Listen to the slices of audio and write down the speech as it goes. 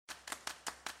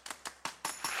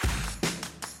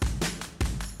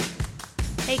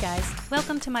Hey guys,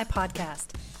 welcome to my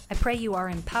podcast. I pray you are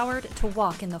empowered to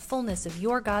walk in the fullness of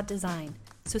your God design.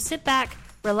 So sit back,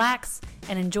 relax,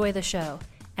 and enjoy the show.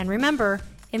 And remember,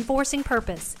 enforcing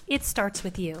purpose, it starts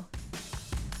with you.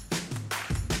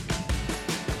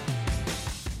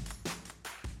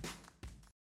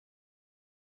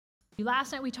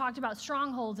 Last night we talked about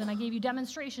strongholds, and I gave you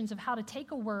demonstrations of how to take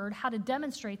a word, how to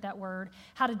demonstrate that word,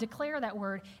 how to declare that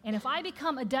word. And if I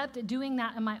become adept at doing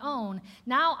that on my own,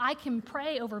 now I can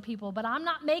pray over people, but I'm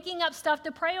not making up stuff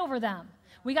to pray over them.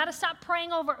 We got to stop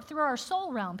praying over through our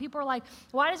soul realm. People are like,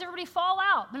 why does everybody fall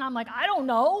out? And I'm like, I don't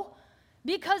know.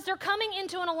 Because they're coming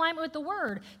into an alignment with the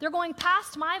word. They're going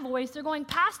past my voice. They're going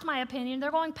past my opinion.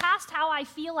 They're going past how I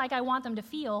feel like I want them to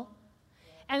feel.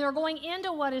 And they're going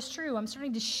into what is true. I'm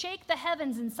starting to shake the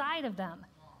heavens inside of them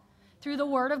through the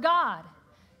word of God.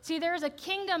 See, there's a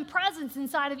kingdom presence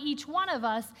inside of each one of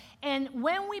us, and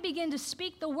when we begin to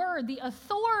speak the word, the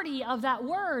authority of that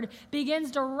word begins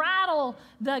to rattle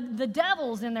the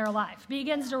devils in their life,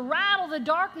 begins to rattle the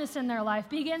darkness in their life,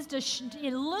 begins to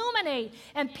illuminate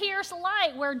and pierce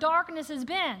light where darkness has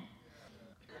been.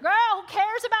 Girl, who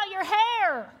cares about your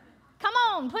hair? Come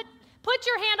on, Put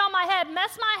your hand on my head,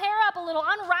 mess my hair up a little,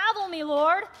 unravel me,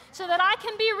 Lord, so that I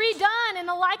can be redone in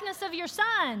the likeness of your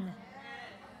Son.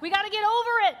 We got to get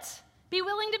over it. Be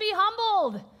willing to be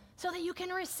humbled so that you can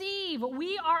receive.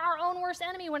 We are our own worst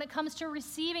enemy when it comes to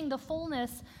receiving the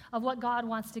fullness of what God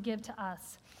wants to give to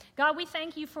us. God, we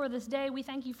thank you for this day. We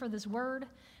thank you for this word.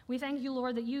 We thank you,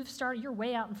 Lord, that you've started your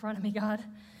way out in front of me, God.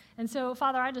 And so,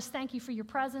 Father, I just thank you for your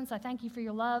presence. I thank you for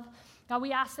your love. God,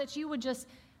 we ask that you would just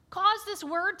cause this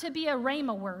word to be a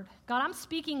rhema word. God, I'm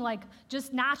speaking like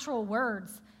just natural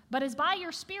words, but it's by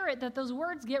your Spirit that those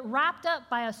words get wrapped up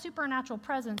by a supernatural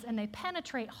presence and they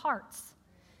penetrate hearts.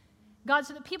 God,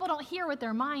 so that people don't hear with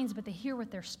their minds, but they hear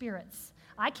with their spirits.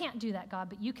 I can't do that, God,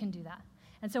 but you can do that.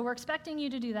 And so we're expecting you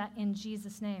to do that in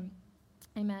Jesus' name.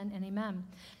 Amen and amen.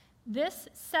 This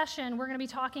session, we're going to be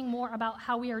talking more about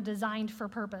how we are designed for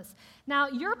purpose. Now,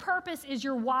 your purpose is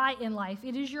your why in life.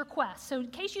 It is your quest. So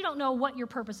in case you don't know what your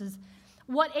purpose is,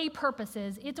 what a purpose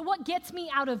is, it's what gets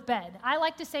me out of bed. I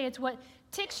like to say it's what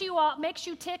ticks you off, makes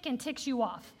you tick and ticks you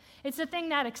off. It's the thing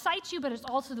that excites you, but it's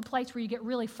also the place where you get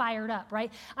really fired up,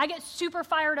 right? I get super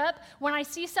fired up when I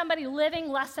see somebody living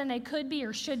less than they could be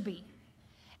or should be.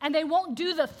 And they won't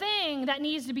do the thing that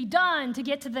needs to be done to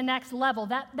get to the next level.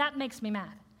 That makes me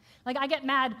mad. Like, I get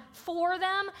mad for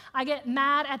them. I get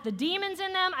mad at the demons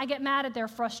in them. I get mad at their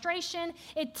frustration.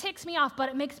 It ticks me off, but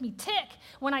it makes me tick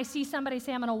when I see somebody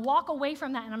say, I'm going to walk away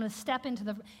from that and I'm going to step into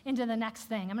the next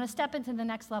thing. I'm going to step into the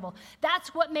next level.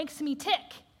 That's what makes me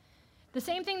tick. The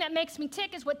same thing that makes me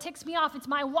tick is what ticks me off. It's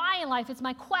my why in life. It's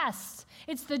my quest.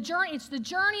 It's the journey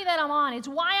that I'm on. It's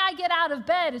why I get out of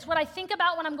bed. It's what I think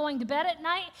about when I'm going to bed at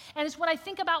night, and it's what I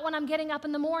think about when I'm getting up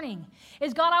in the morning.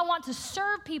 Is God, I want to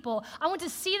serve people. I want to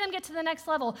see them get to the next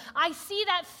level. I see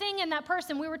that thing in that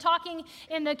person. We were talking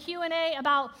in the Q&A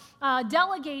about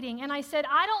delegating, and I said,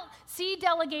 I don't see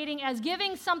delegating as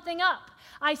giving something up.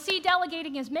 I see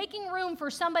delegating as making room for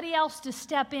somebody else to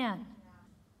step in.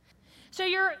 So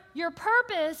your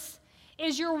purpose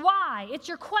is your why. It's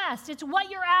your quest. It's what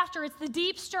you're after. It's the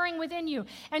deep stirring within you.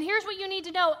 And here's what you need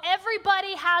to know.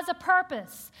 Everybody has a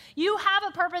purpose. You have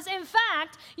a purpose. In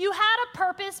fact, you had a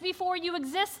purpose before you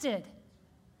existed.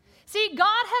 See,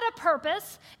 God had a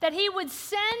purpose that he would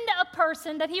send a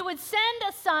person, that he would send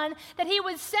a son, that he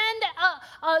would send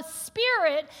a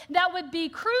spirit that would be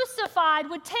crucified,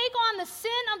 would take on the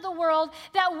sin of the world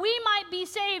that we might be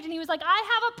saved. And he was like, I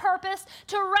have a purpose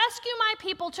to rescue my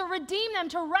people, to redeem them,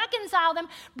 to reconcile them,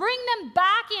 bring them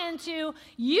back into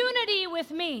unity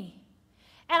with me.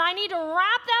 And I need to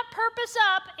wrap that purpose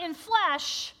up in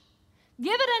flesh,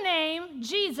 give it a name,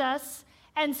 Jesus,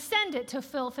 and send it to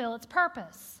fulfill its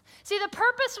purpose. See, the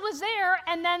purpose was there,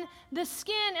 and then the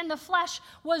skin and the flesh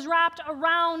was wrapped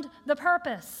around the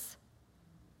purpose.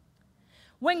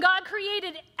 When God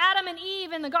created Adam and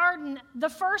Eve in the garden, the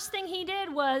first thing he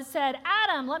did was said,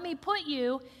 Adam, let me put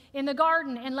you in the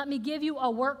garden and let me give you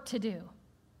a work to do.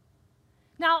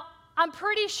 Now, I'm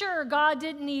pretty sure God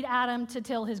didn't need Adam to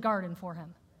till his garden for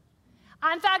him.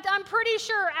 In fact, I'm pretty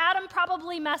sure Adam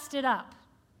probably messed it up.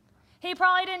 He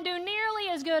probably didn't do nearly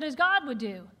as good as God would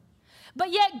do.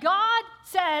 But yet God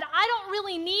said, I don't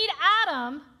really need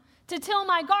Adam to till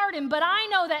my garden, but I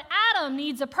know that Adam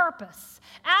needs a purpose.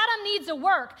 Adam needs a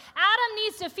work. Adam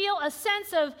needs to feel a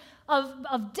sense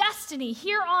of destiny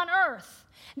here on earth.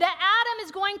 That Adam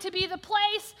is going to be the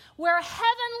place where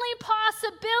heavenly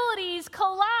possibilities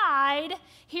collide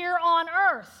here on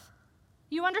earth.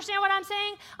 You understand what I'm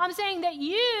saying? I'm saying that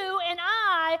you and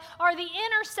I are the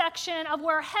intersection of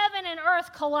where heaven and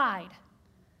earth collide.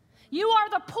 You are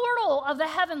the portal of the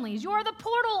heavenlies. You are the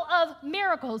portal of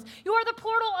miracles. You are the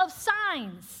portal of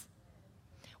signs.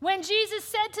 When Jesus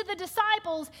said to the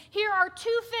disciples, "Here are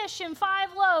 2 fish and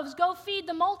 5 loaves, go feed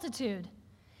the multitude,"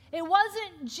 it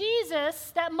wasn't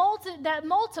Jesus that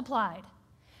multiplied.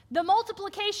 The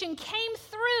multiplication came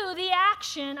through the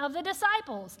action of the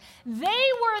disciples.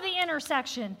 They were the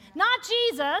intersection, not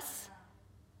Jesus.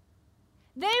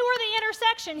 They were the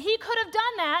intersection. He could have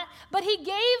done that, but he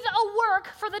gave a work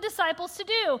for the disciples to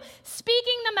do.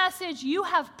 Speaking the message, you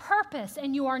have purpose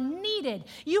and you are needed.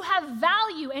 You have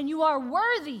value and you are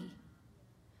worthy.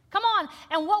 Come on.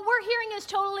 And what we're hearing is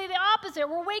totally the opposite.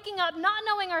 We're waking up not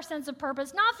knowing our sense of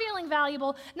purpose, not feeling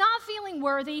valuable, not feeling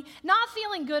worthy, not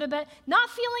feeling good about it, not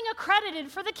feeling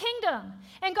accredited for the kingdom.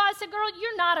 And God said, "Girl,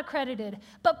 you're not accredited,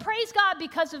 but praise God,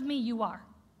 because of me, you are."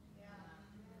 Yeah.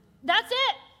 That's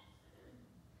it.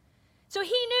 So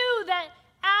he knew that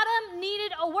Adam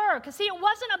needed a work. See, it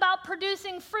wasn't about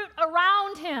producing fruit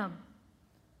around him.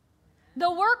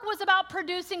 The work was about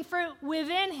producing fruit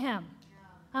within him.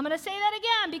 I'm going to say that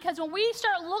again, because when we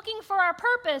start looking for our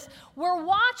purpose, we're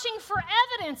watching for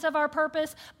evidence of our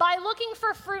purpose by looking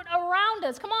for fruit around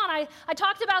us. Come on, I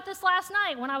talked about this last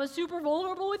night when I was super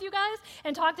vulnerable with you guys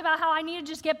and talked about how I need to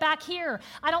just get back here.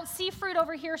 I don't see fruit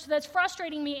over here, so that's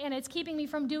frustrating me and it's keeping me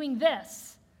from doing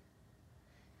this.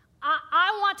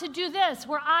 I want to do this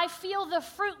where I feel the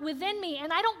fruit within me,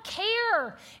 and I don't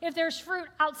care if there's fruit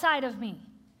outside of me.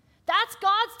 That's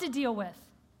God's to deal with.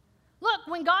 Look,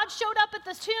 when God showed up at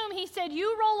the tomb, he said,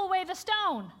 "You roll away the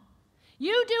stone.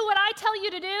 You do what I tell you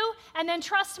to do, and then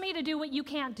trust me to do what you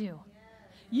can't do.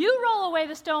 You roll away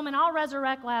the stone, and I'll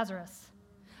resurrect Lazarus."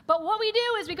 But what we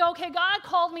do is we go, "Okay, God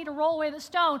called me to roll away the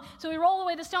stone," so we roll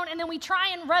away the stone, and then we try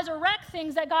and resurrect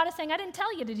things that God is saying, "I didn't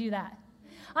tell you to do that.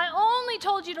 I only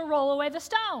told you to roll away the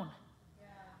stone." Yeah.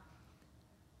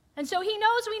 And so he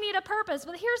knows we need a purpose.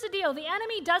 But here's the deal. The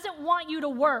enemy doesn't want you to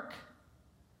work.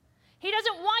 He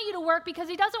doesn't want you to work because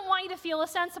he doesn't want you to feel a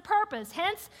sense of purpose.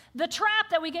 Hence, the trap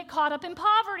that we get caught up in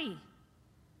poverty.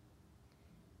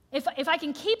 If I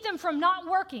can keep them from not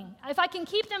working, if I can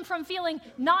keep them from feeling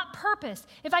not purpose,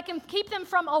 if I can keep them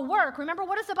from a work. Remember,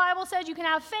 what does the Bible say? You can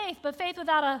have faith, but faith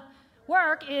without a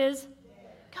work is...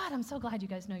 God, I'm so glad you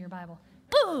guys know your Bible.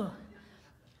 Ooh.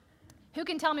 Who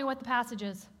can tell me what the passage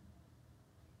is?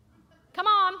 Come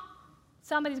on.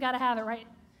 Somebody's got to have it, right?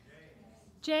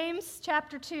 James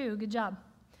chapter 2. Good job.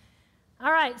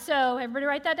 All right, so everybody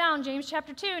write that down, James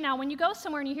chapter 2. Now, when you go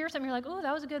somewhere and you hear something, you're like, "Ooh,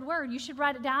 that was a good word." You should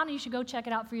write it down and you should go check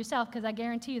it out for yourself, because I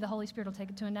guarantee you the Holy Spirit will take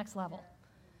it to a next level.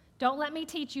 Don't let me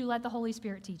teach you, let the Holy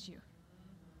Spirit teach you.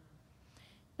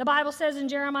 The Bible says in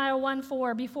Jeremiah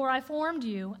 1:4, "Before I formed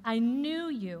you, I knew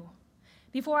you.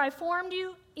 Before I formed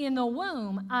you in the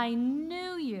womb, I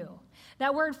knew you."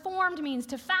 That word formed means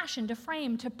to fashion, to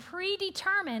frame, to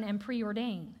predetermine and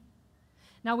preordain.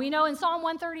 Now we know in Psalm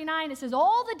 139, it says,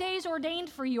 "All the days ordained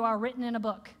for you are written in a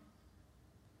book."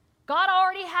 God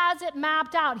already has it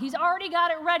mapped out. He's already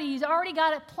got it ready. He's already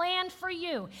got it planned for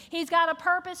you. He's got a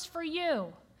purpose for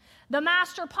you. The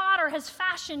master potter has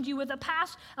fashioned you with a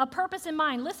purpose in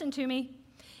mind. Listen to me.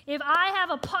 If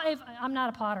I'm not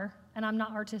a potter, and I'm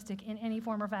not artistic in any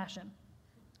form or fashion.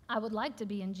 I would like to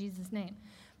be in Jesus' name.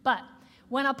 But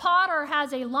when a potter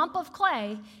has a lump of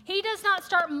clay, he does not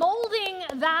start molding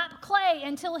that clay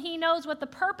until he knows what the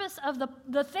purpose of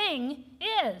the thing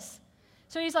is.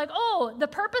 So he's like, "Oh, the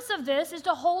purpose of this is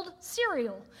to hold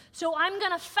cereal. So I'm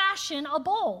going to fashion a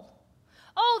bowl.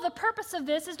 Oh, the purpose of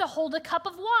this is to hold a cup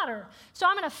of water. So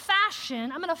I'm going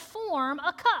to form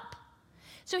a cup."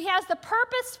 So he has the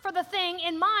purpose for the thing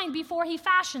in mind before he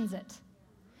fashions it.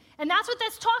 And that's what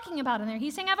that's talking about in there.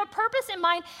 He's saying, I have a purpose in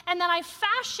mind, and then I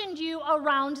fashioned you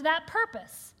around that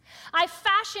purpose. I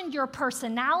fashioned your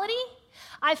personality.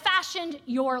 I fashioned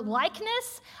your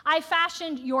likeness. I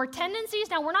fashioned your tendencies.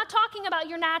 Now, we're not talking about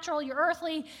your natural, your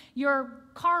earthly, your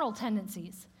carnal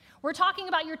tendencies. We're talking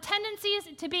about your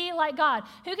tendencies to be like God.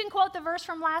 Who can quote the verse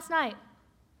from last night?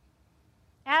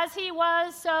 As he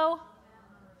was, so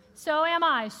am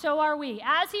I, so are we.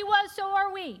 As he was, so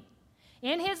are we.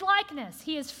 In his likeness,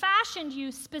 he has fashioned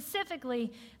you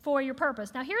specifically for your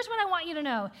purpose. Now, here's what I want you to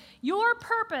know. Your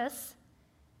purpose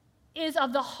is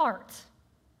of the heart.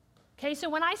 Okay, so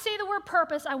when I say the word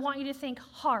purpose, I want you to think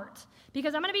heart,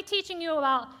 because I'm going to be teaching you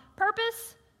about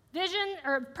purpose,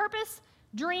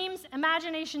 dreams,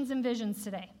 imaginations, and visions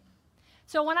today.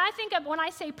 So when I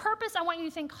say purpose, I want you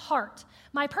to think heart.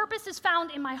 My purpose is found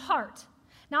in my heart.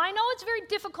 Now, I know it's very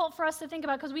difficult for us to think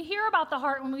about because we hear about the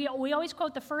heart when we always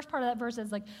quote the first part of that verse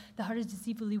as like, the heart is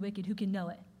deceitfully wicked, who can know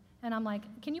it? And I'm like,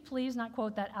 can you please not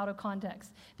quote that out of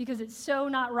context? Because it's so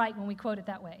not right when we quote it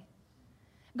that way.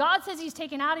 God says he's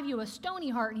taken out of you a stony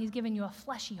heart and he's given you a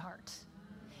fleshy heart.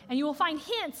 And you will find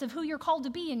hints of who you're called to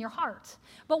be in your heart.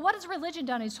 But what has religion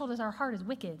done? It's told us our heart is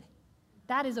wicked.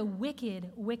 That is a wicked,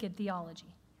 wicked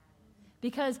theology.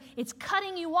 Because it's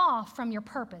cutting you off from your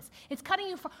purpose. It's cutting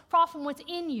you off from what's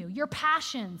in you, your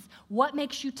passions, what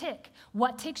makes you tick,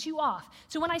 what ticks you off.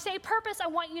 So when I say purpose, I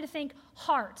want you to think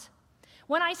heart.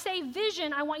 When I say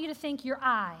vision, I want you to think your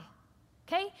eye.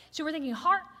 Okay? So we're thinking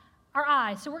heart, our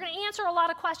eye. So we're going to answer a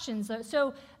lot of questions.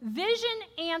 So vision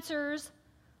answers,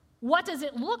 what does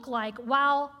it look like,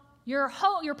 while your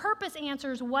purpose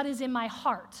answers, what is in my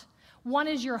heart. One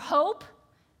is your hope,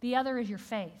 the other is your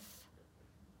faith.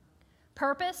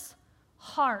 Purpose,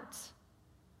 heart.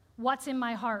 What's in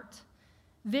my heart?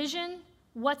 Vision,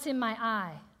 what's in my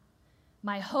eye?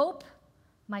 My hope,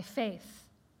 my faith.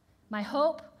 My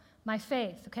hope, my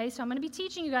faith. Okay, so I'm going to be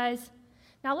teaching you guys.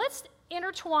 Now let's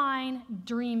intertwine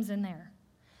dreams in there.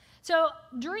 So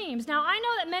dreams. Now I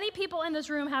know that many people in this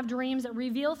room have dreams that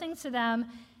reveal things to them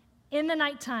in the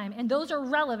nighttime, and those are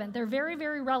relevant. They're very,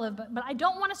 very relevant, but I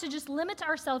don't want us to just limit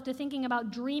ourselves to thinking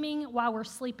about dreaming while we're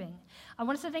sleeping. I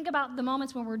want us to think about the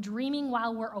moments when we're dreaming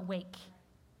while we're awake,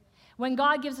 when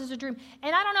God gives us a dream.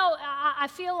 And I don't know, I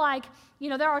feel like,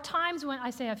 there are times when I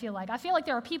feel like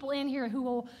there are people in here who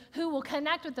will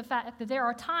connect with the fact that there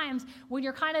are times when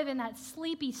you're kind of in that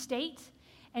sleepy state,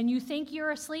 and you think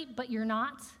you're asleep, but you're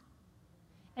not.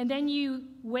 And then you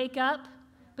wake up,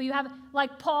 but you have,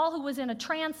 like Paul, who was in a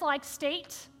trance-like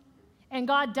state, and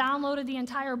God downloaded the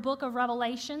entire book of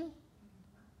Revelation,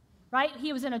 right?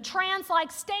 He was in a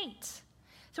trance-like state.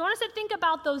 So I want us to think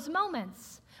about those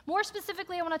moments. More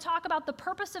specifically, I want to talk about the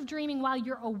purpose of dreaming while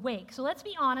you're awake. So let's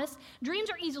be honest, dreams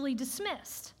are easily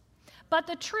dismissed. But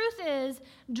the truth is,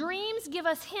 dreams give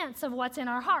us hints of what's in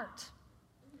our heart.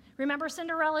 Remember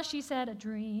Cinderella? She said, a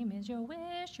dream is your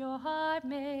wish your heart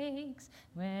makes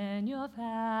when you're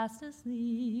fast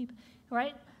asleep,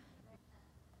 right?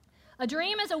 A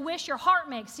dream is a wish your heart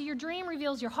makes. See, your dream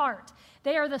reveals your heart.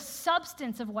 They are the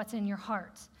substance of what's in your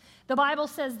heart. The Bible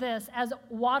says this, as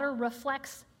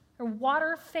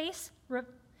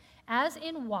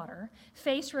in water,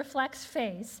 face reflects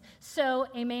face, so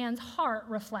a man's heart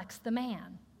reflects the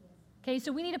man. Okay,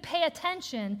 so we need to pay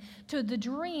attention to the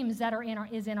dreams that are in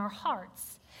our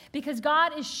hearts, because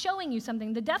God is showing you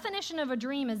something. The definition of a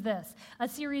dream is this: a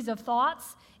series of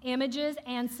thoughts, images,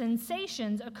 and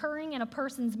sensations occurring in a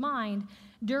person's mind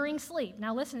during sleep.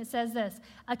 Now listen, it says this: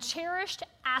 a cherished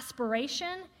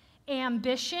aspiration,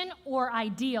 ambition, or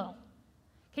ideal.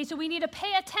 Okay, so we need to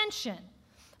pay attention.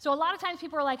 So a lot of times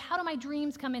people are like, how do my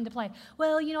dreams come into play?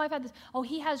 Well, I've had this,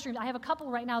 he has dreams. I have a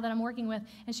couple right now that I'm working with,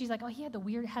 and she's like, he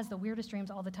has the weirdest dreams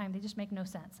all the time. They just make no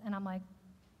sense. And I'm like,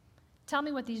 tell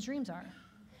me what these dreams are.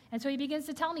 And so he begins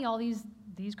to tell me all these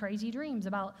crazy dreams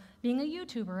about being a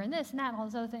YouTuber and this and that and all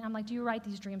this other thing. I'm like, do you write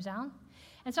these dreams down?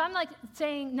 And so I'm like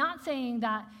not saying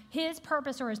that his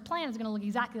purpose or his plan is going to look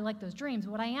exactly like those dreams.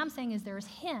 What I am saying is there's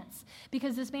hints,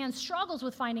 because this man struggles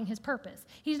with finding his purpose.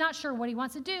 He's not sure what he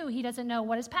wants to do. He doesn't know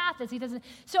what his path is.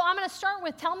 So I'm going to start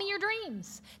with, tell me your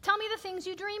dreams. Tell me the things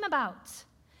you dream about,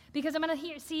 because I'm going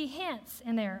to see hints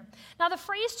in there. Now, the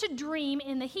phrase to dream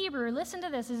in the Hebrew, listen to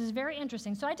this. This is very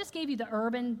interesting. So I just gave you the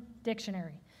Urban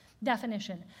Dictionary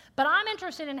definition, but I'm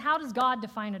interested in, how does God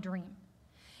define a dream?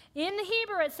 In the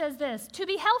Hebrew, it says this: to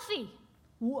be healthy.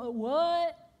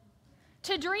 What?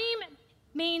 To dream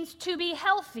means to be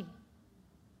healthy.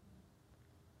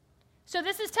 So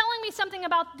this is telling me something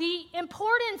about the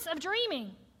importance of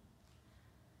dreaming.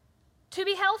 To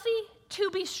be healthy,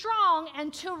 to be strong,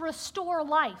 and to restore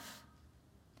life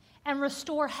and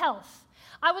restore health.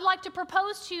 I would like to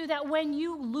propose to you that when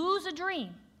you lose a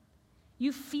dream,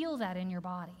 you feel that in your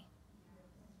body.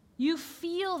 You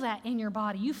feel that in your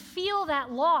body. You feel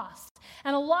that loss.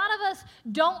 And a lot of us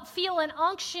don't feel an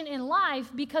unction in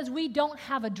life because we don't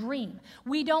have a dream.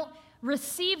 We don't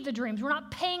receive the dreams. We're not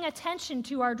paying attention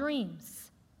to our dreams.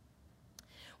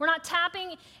 We're not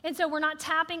tapping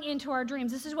into our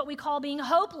dreams. This is what we call being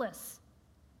hopeless.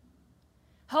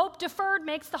 Hope deferred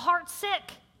makes the heart sick.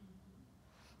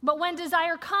 But when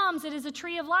desire comes, it is a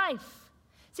tree of life.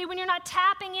 See, when you're not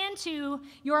tapping into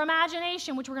your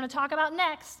imagination, which we're going to talk about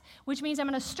next, which means I'm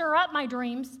going to stir up my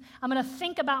dreams, I'm going to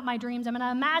think about my dreams, I'm going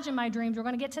to imagine my dreams, we're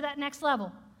going to get to that next level.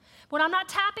 When I'm not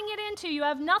tapping it into, you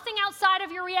have nothing outside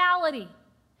of your reality.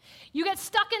 You get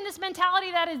stuck in this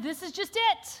mentality that is, this is just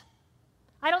it.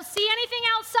 I don't see anything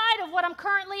outside of what I'm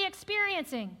currently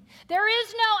experiencing. There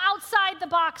is no outside the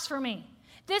box for me.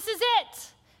 This is it,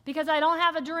 because I don't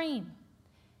have a dream.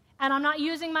 And I'm not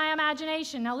using my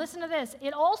imagination. Now listen to this.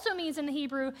 It also means in the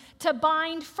Hebrew to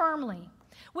bind firmly,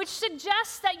 which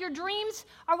suggests that your dreams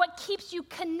are what keeps you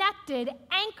connected,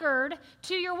 anchored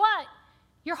to your what?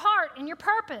 Your heart and your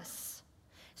purpose.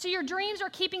 So your dreams are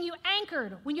keeping you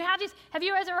anchored. When you have these, have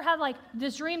you guys ever had like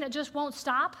this dream that just won't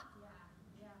stop?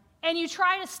 And you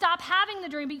try to stop having the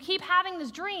dream, but you keep having this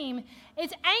dream.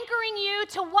 It's anchoring you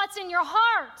to what's in your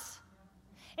heart.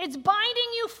 It's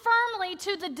binding you firmly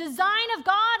to the design of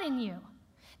God in you.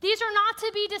 These are not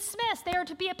to be dismissed. They are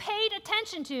to be paid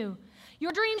attention to.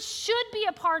 Your dreams should be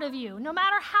a part of you, no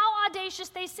matter how audacious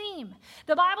they seem.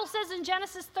 The Bible says in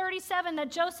Genesis 37 that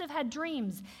Joseph had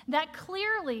dreams that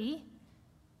clearly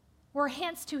were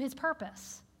hints to his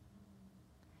purpose.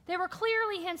 They were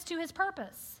clearly hints to his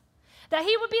purpose. That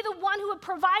he would be the one who would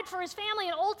provide for his family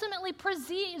and ultimately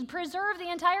preserve the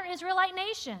entire Israelite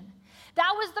nation.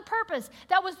 That was the purpose.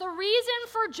 That was the reason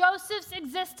for Joseph's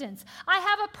existence. I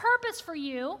have a purpose for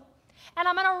you, and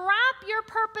I'm going to wrap your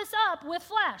purpose up with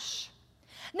flesh.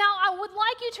 Now, I would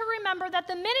like you to remember that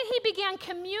the minute he began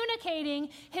communicating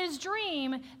his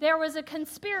dream, there was a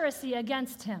conspiracy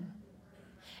against him.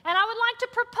 And I would like to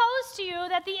propose to you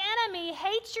that the enemy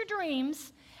hates your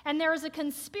dreams, and there is a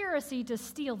conspiracy to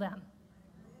steal them.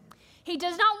 He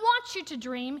does not want you to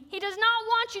dream. He does not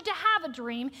want you to have a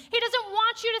dream. He doesn't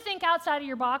want you to think outside of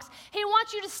your box. He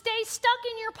wants you to stay stuck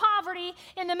in your poverty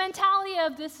in the mentality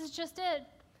of, this is just it.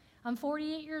 I'm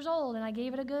 48 years old and I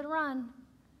gave it a good run.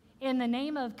 In the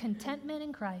name of contentment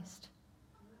in Christ.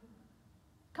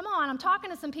 Come on, I'm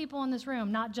talking to some people in this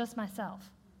room, not just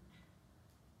myself.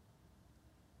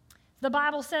 The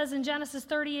Bible says in Genesis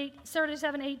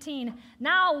 37:18,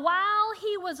 now while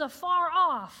he was afar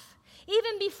off,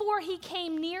 even before he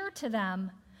came near to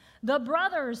them, the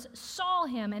brothers saw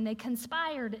him and they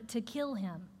conspired to kill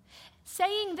him,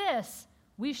 saying this,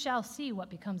 we shall see what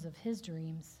becomes of his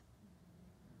dreams.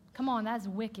 Come on, that's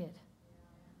wicked.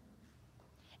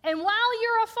 And while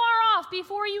you're afar off,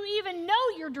 before you even know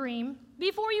your dream,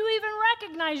 before you even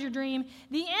recognize your dream,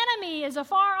 the enemy is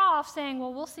afar off saying,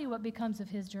 well, we'll see what becomes of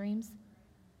his dreams.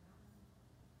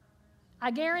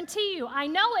 I guarantee you, I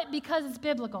know it because it's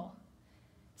biblical.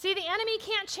 See, the enemy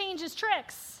can't change his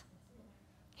tricks.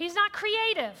 He's not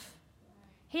creative.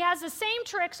 He has the same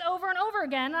tricks over and over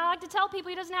again. And I like to tell people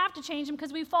he doesn't have to change them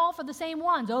because we fall for the same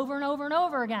ones over and over and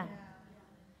over again.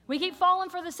 We keep falling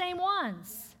for the same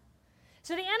ones.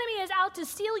 So the enemy is out to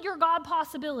steal your God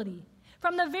possibility.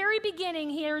 From the very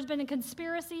beginning, there has been a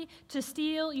conspiracy to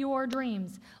steal your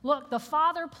dreams. Look, the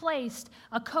Father placed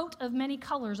a coat of many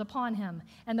colors upon him,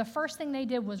 and the first thing they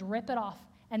did was rip it off,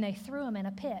 and they threw him in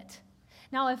a pit.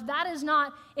 Now, if that is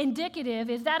not indicative,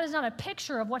 if that is not a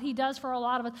picture of what he does for a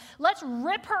lot of us, let's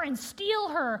rip her and steal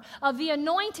her of the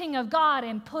anointing of God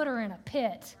and put her in a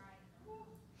pit.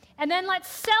 And then let's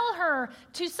sell her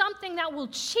to something that will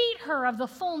cheat her of the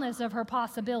fullness of her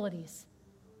possibilities.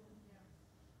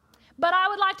 But I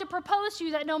would like to propose to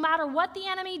you that no matter what the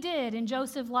enemy did in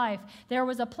Joseph's life, there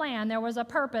was a plan, there was a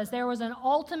purpose, there was an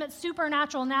ultimate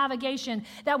supernatural navigation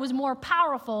that was more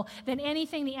powerful than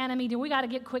anything the enemy did. We got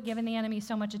to quit giving the enemy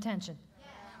so much attention.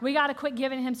 We got to quit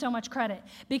giving him so much credit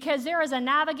because there is a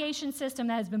navigation system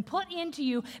that has been put into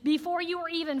you before you were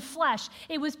even flesh.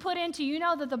 It was put into you. You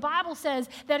know that the Bible says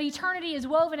that eternity is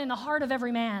woven in the heart of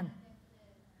every man.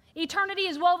 Eternity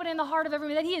is woven in the heart of every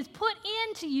man. That he has put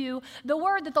into you the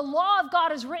word that the law of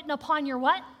God is written upon your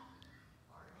what?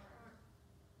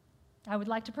 I would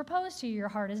like to propose to you, your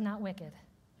heart is not wicked.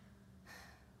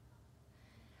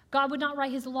 God would not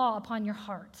write his law upon your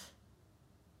heart.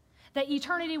 That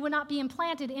eternity would not be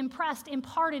implanted, impressed,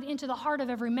 imparted into the heart of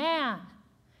every man.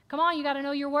 Come on, you got to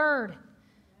know your word.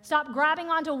 Stop grabbing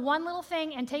onto one little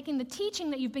thing and taking the teaching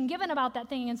that you've been given about that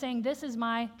thing and saying, this is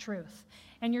my truth.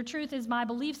 And your truth is my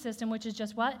belief system, which is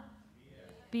just what?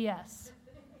 BS.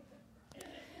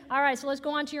 All right, so let's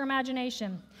go on to your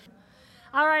imagination.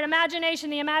 All right, imagination.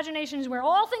 The imagination is where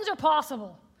all things are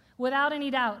possible, without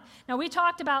any doubt. Now, we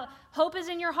talked about hope is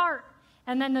in your heart,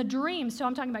 and then the dreams. So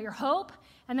I'm talking about your hope,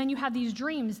 and then you have these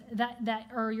dreams that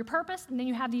are your purpose, and then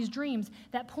you have these dreams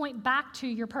that point back to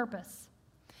your purpose.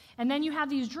 And then you have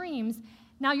these dreams.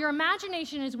 Now, your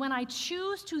imagination is when I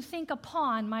choose to think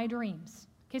upon my dreams.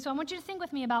 Okay, so I want you to think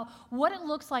with me about what it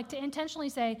looks like to intentionally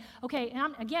say, okay,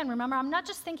 and again, remember, I'm not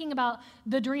just thinking about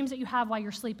the dreams that you have while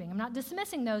you're sleeping. I'm not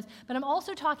dismissing those, but I'm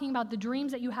also talking about the dreams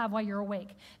that you have while you're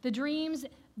awake. The dreams,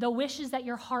 the wishes that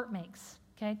your heart makes.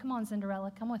 Okay, come on,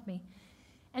 Cinderella, come with me.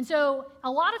 And so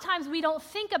a lot of times we don't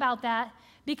think about that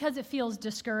because it feels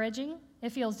discouraging,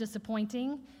 it feels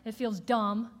disappointing, it feels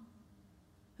dumb.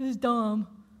 It's dumb.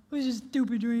 It was just a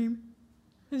stupid dream.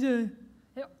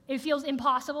 It feels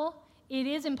impossible. It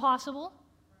is impossible.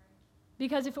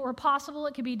 Because if it were possible,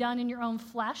 it could be done in your own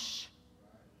flesh.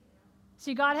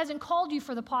 See, God hasn't called you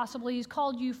for the possible. He's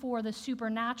called you for the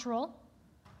supernatural.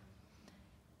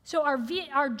 So our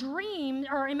dream,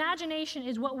 our imagination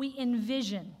is what we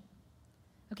envision.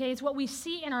 Okay, it's what we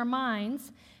see in our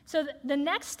minds. So the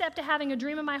next step to having a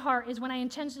dream in my heart is when I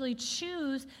intentionally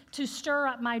choose to stir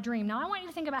up my dream. Now, I want you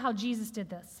to think about how Jesus did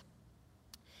this.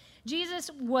 Jesus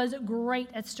was great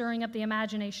at stirring up the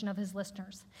imagination of his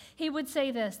listeners. He would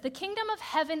say this, the kingdom of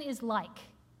heaven is like,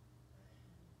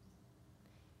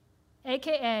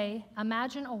 AKA,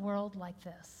 imagine a world like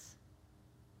this.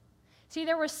 See,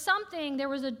 there was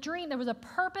a dream, there was a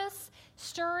purpose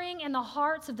stirring in the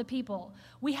hearts of the people.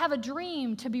 We have a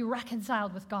dream to be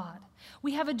reconciled with God.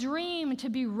 We have a dream to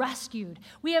be rescued.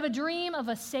 We have a dream of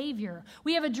a Savior.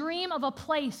 We have a dream of a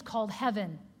place called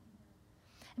heaven.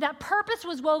 That purpose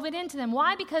was woven into them.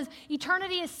 Why? Because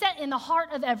eternity is set in the heart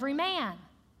of every man.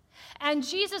 And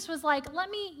Jesus was like,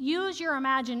 let me use your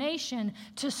imagination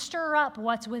to stir up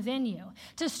what's within you,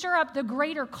 to stir up the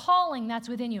greater calling that's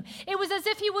within you. It was as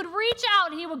if he would reach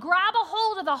out and he would grab a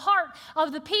hold of the heart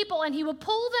of the people and he would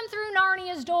pull them through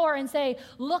Narnia's door and say,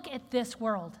 look at this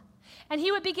world. And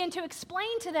he would begin to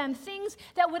explain to them things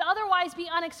that would otherwise be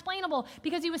unexplainable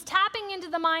because he was tapping into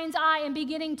the mind's eye and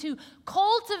beginning to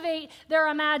cultivate their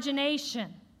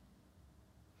imagination.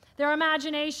 Their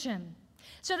imagination.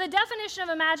 So the definition of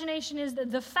imagination is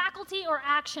the faculty or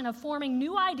action of forming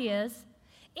new ideas,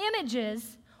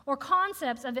 images, or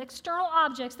concepts of external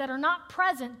objects that are not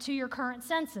present to your current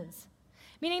senses.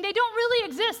 Meaning they don't really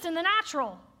exist in the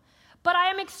natural, but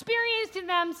I am experiencing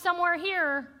them somewhere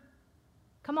here.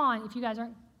 Come on, if you guys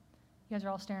are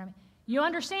all staring at me. You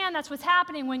understand that's what's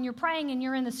happening when you're praying and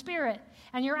you're in the Spirit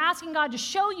and you're asking God to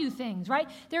show you things, right?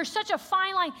 There's such a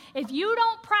fine line. If you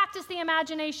don't practice the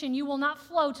imagination, you will not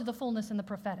flow to the fullness in the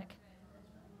prophetic.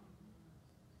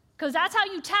 Because that's how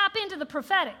you tap into the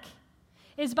prophetic,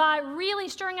 is by really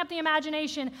stirring up the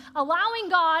imagination, allowing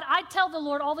God. I tell the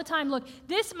Lord all the time, look,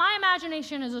 my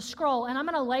imagination is a scroll, and I'm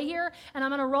going to lay here, and I'm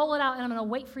going to roll it out, and I'm going to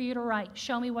wait for you to write.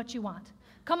 Show me what you want.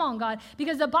 Come on, God.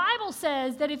 Because the Bible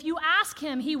says that if you ask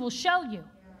him, he will show you.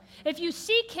 If you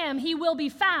seek him, he will be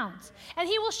found. And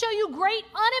he will show you great,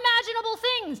 unimaginable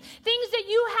things that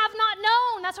you have not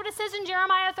known. That's what it says in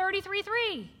Jeremiah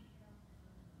 33:3.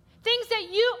 Things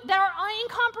that are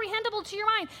incomprehensible to your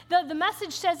mind. The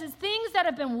message says it's things that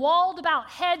have been walled about,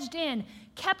 hedged in,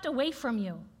 kept away from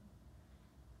you.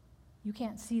 You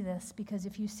can't see this because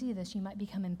if you see this, you might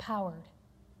become empowered.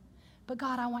 But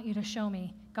God, I want you to show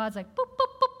me. God's like, boop,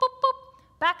 boop, boop, boop,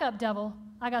 boop. Back up, devil.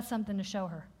 I got something to show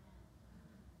her.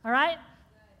 All right?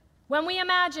 When we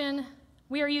imagine,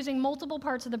 we are using multiple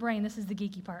parts of the brain. This is the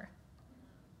geeky part.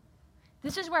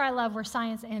 This is where I love where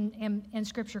science and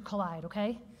Scripture collide,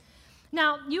 okay?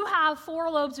 Now, you have 4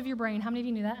 lobes of your brain. How many of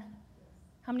you knew that?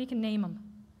 How many can name them?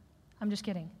 I'm just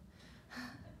kidding.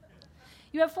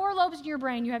 You have 4 lobes in your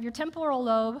brain. You have your temporal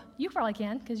lobe. You probably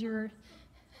can because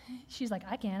she's like,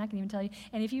 I can even tell you.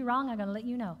 And if you're wrong, I'm going to let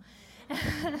you know.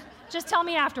 Just tell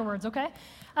me afterwards, okay?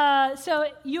 So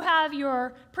you have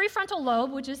your prefrontal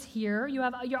lobe, which is here. You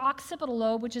have your occipital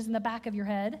lobe, which is in the back of your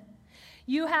head.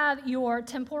 You have your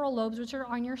temporal lobes, which are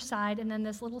on your side, and then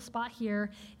this little spot here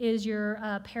is your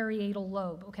parietal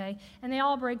lobe, okay? And they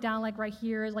all break down, like right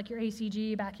here is like your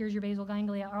ACG, back here's your basal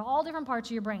ganglia, are all different parts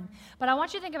of your brain. But I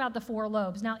want you to think about the 4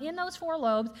 lobes. Now, in those 4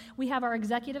 lobes, we have our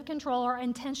executive control, our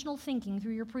intentional thinking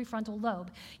through your prefrontal lobe.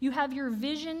 You have your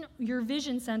vision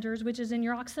centers, which is in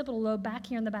your occipital lobe, back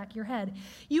here in the back of your head.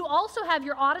 You also have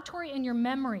your auditory and your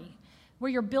memory, where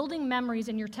you're building memories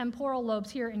in your temporal lobes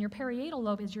here, and your parietal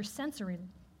lobe is your sensory.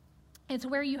 It's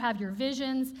where you have your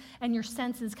visions and your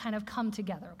senses kind of come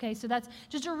together, okay? So that's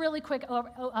just a really quick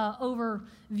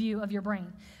overview of your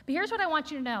brain. But here's what I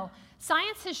want you to know.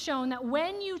 Science has shown that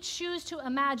when you choose to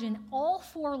imagine, all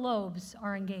 4 lobes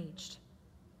are engaged.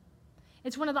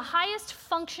 It's one of the highest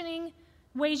functioning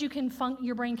ways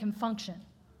your brain can function.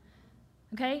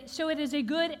 Okay, so it is a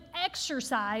good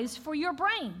exercise for your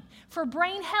brain, for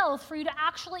brain health, for you to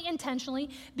actually intentionally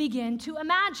begin to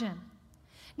imagine.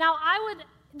 Now,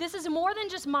 this is more than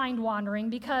just mind wandering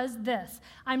because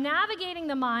I'm navigating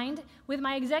the mind with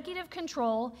my executive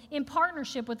control in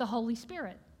partnership with the Holy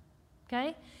Spirit.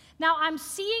 Okay, now I'm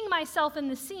seeing myself in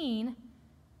the scene,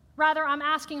 rather I'm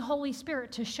asking Holy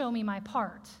Spirit to show me my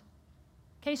part.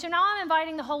 Okay, so now I'm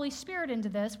inviting the Holy Spirit into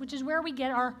this, which is where we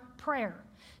get our prayer.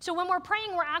 So when we're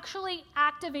praying, we're actually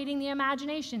activating the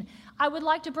imagination. I would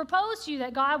like to propose to you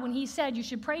that God, when he said you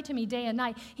should pray to me day and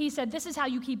night, he said this is how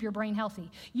you keep your brain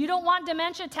healthy. You don't want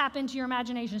dementia? Tap into your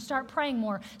imagination. Start praying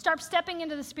more. Start stepping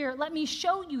into the Spirit. Let me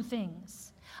show you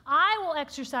things. I will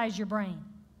exercise your brain.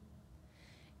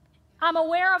 I'm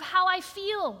aware of how I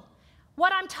feel,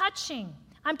 what I'm touching.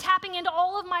 I'm tapping into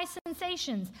all of my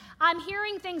sensations. I'm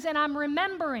hearing things and I'm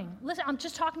remembering. Listen, I'm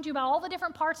just talking to you about all the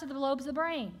different parts of the lobes of the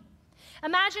brain.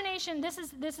 Imagination, this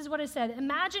is what it said.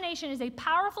 Imagination is a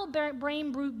powerful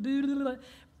brain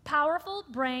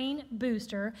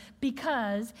booster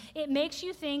because it makes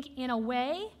you think in a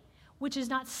way which is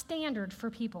not standard for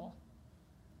people.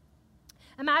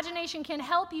 Imagination can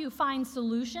help you find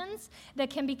solutions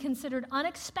that can be considered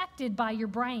unexpected by your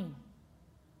brain.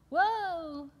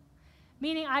 Whoa!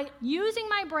 Meaning using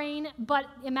my brain, but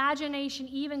imagination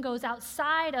even goes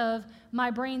outside of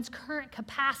my brain's current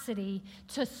capacity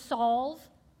to solve,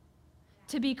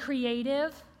 to be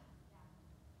creative.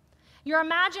 Your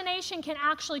imagination can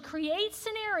actually create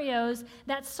scenarios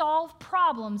that solve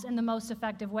problems in the most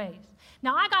effective ways.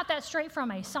 Now, I got that straight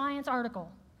from a science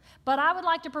article, but I would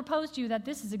like to propose to you that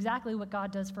this is exactly what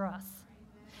God does for us.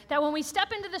 That when we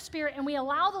step into the Spirit and we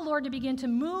allow the Lord to begin to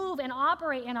move and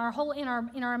operate in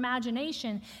our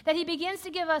imagination, that he begins to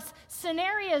give us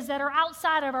scenarios that are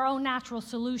outside of our own natural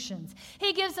solutions.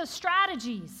 He gives us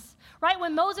strategies, right?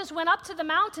 When Moses went up to the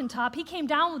mountaintop, he came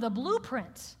down with a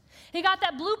blueprint. He got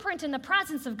that blueprint in the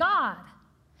presence of God.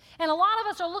 And a lot of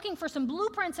us are looking for some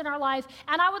blueprints in our life,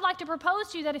 and I would like to propose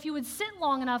to you that if you would sit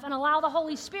long enough and allow the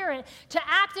Holy Spirit to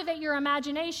activate your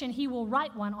imagination, he will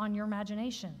write one on your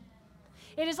imagination.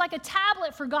 It is like a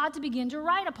tablet for God to begin to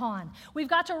write upon. We've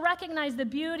got to recognize the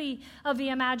beauty of the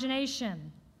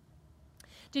imagination.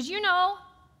 Did you know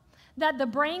that the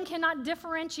brain cannot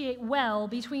differentiate well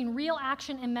between real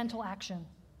action and mental action?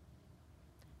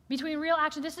 Between real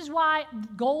action, this is why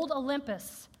Gold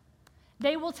Olympus,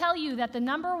 they will tell you that the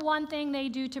number one thing they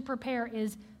do to prepare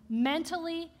is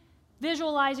mentally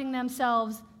visualizing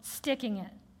themselves sticking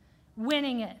it,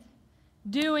 winning it,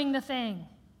 doing the thing.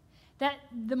 That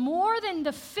the more than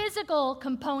the physical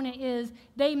component is,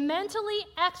 they mentally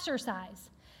exercise.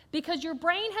 Because your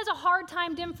brain has a hard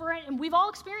time and we've all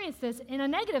experienced this in a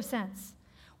negative sense,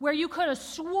 where you could have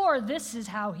swore this is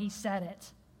how he said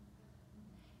it.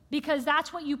 Because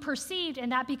that's what you perceived,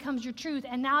 and that becomes your truth.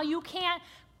 And now you can't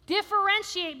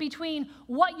differentiate between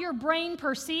what your brain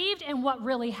perceived and what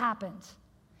really happened.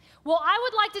 Well, I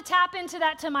would like to tap into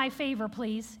that to my favor,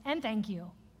 please, and thank you.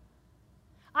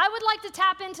 I would like to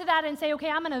tap into that and say, okay,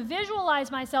 I'm going to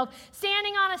visualize myself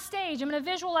standing on a stage. I'm going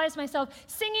to visualize myself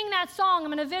singing that song.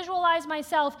 I'm going to visualize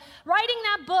myself writing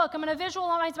that book. I'm going to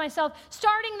visualize myself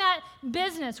starting that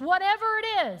business, whatever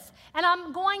it is. And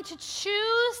I'm going to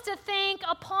choose to think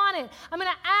upon it. I'm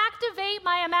going to activate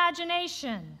my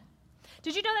imagination.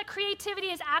 Did you know that creativity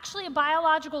is actually a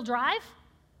biological drive?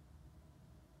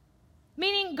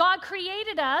 Meaning God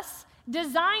created us,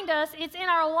 designed us. It's in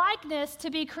our likeness to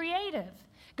be creative.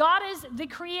 God is the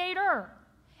creator,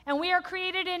 and we are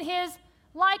created in his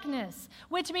likeness,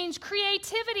 which means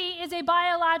creativity is a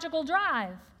biological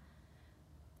drive.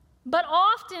 But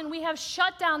often we have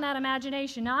shut down that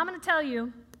imagination. Now, I'm going to tell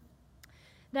you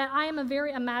that I am a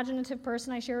very imaginative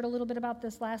person. I shared a little bit about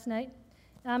this last night.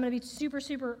 And I'm going to be super,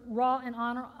 super raw and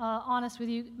honest with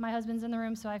you. My husband's in the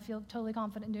room, so I feel totally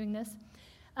confident doing this.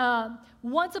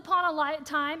 Once upon a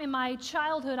time in my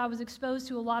childhood, I was exposed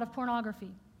to a lot of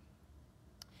pornography.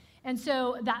 And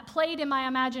so that played in my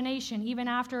imagination, even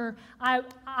after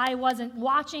I wasn't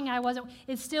watching,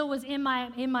 it still was in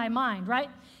my mind,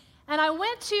 right? And I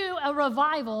went to a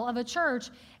revival of a church,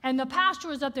 and the pastor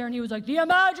was up there, and he was like, the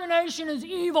imagination is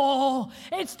evil.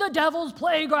 It's the devil's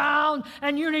playground,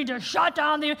 and you need to shut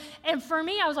down And for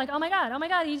me, I was like, oh my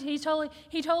God, he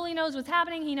totally knows what's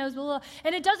happening. He knows, blah, blah.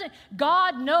 And it doesn't,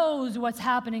 God knows what's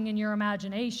happening in your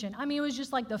imagination. I mean, it was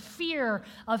just like the fear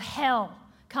of hell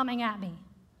coming at me.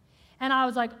 And I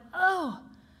was like, oh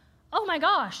my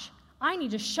gosh, I need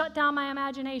to shut down my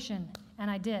imagination. And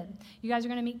I did. You guys are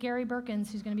going to meet Gary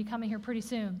Birkins, who's going to be coming here pretty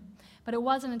soon. But it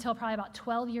wasn't until probably about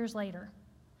 12 years later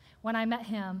when I met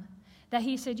him that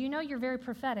he said, you know, you're very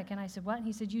prophetic. And I said, what? And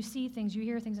he said, you see things, you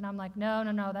hear things. And I'm like, no,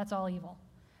 that's all evil.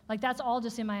 Like, that's all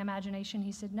just in my imagination.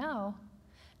 He said, no.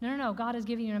 God is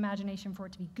giving you an imagination for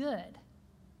it to be good.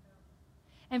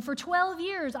 And for 12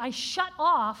 years, I shut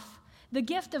off the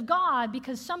gift of God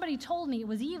because somebody told me it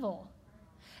was evil.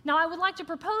 Now, I would like to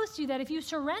propose to you that if you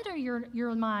surrender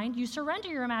your mind, you surrender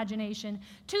your imagination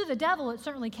to the devil, it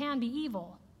certainly can be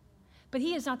evil. But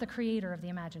he is not the creator of the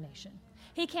imagination.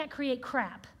 He can't create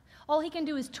crap. All he can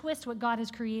do is twist what God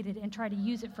has created and try to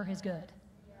use it for his good.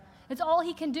 It's all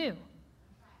he can do.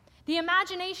 The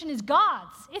imagination is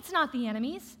God's. It's not the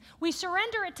enemy's. We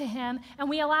surrender it to him, and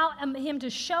we allow him to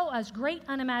show us great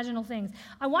unimaginable things.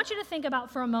 I want you to think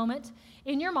about for a moment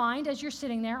in your mind as you're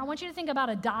sitting there, I want you to think about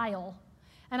a dial.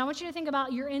 And I want you to think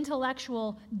about your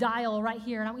intellectual dial right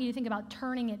here. And I want you to think about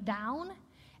turning it down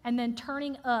and then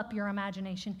turning up your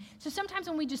imagination. So sometimes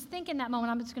when we just think in that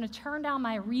moment, I'm just going to turn down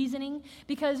my reasoning,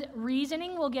 because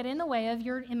reasoning will get in the way of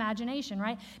your imagination,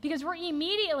 right? Because we're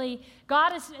immediately,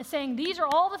 God is saying, these are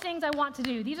all the things I want to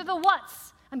do. These are the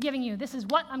whats I'm giving you. This is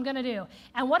what I'm going to do.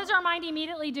 And what does our mind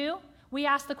immediately do? We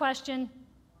ask the question,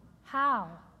 how?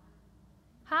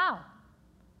 How?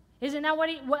 Isn't that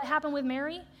what happened with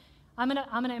Mary?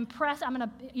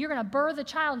 You're going to birth a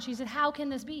child. And she said, how can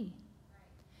this be?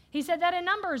 He said that in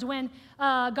Numbers when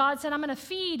God said, I'm going to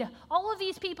feed all of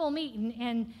these people meat.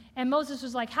 And Moses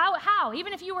was like, how?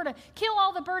 Even if you were to kill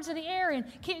all the birds of the air and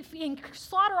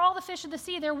slaughter all the fish of the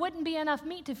sea, there wouldn't be enough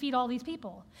meat to feed all these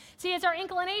people. See, it's our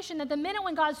inclination that the minute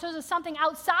when God shows us something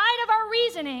outside of our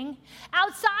reasoning,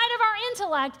 outside of our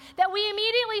intellect, that we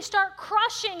immediately start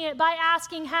crushing it by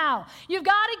asking how. You've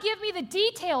got to give me the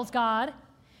details, God.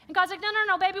 And God's like,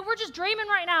 no, baby, we're just dreaming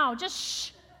right now. Just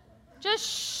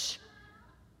shh.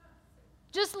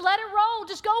 Just let it roll.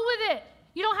 Just go with it.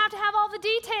 You don't have to have all the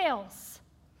details.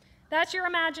 That's your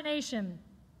imagination.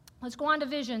 Let's go on to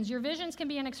visions. Your visions can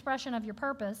be an expression of your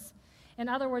purpose. In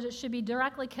other words, it should be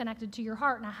directly connected to your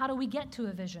heart. Now, how do we get to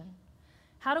a vision?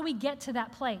 How do we get to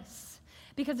that place?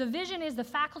 Because a vision is the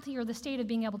faculty or the state of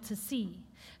being able to see.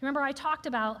 Remember, I talked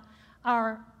about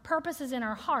our purposes in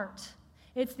our heart.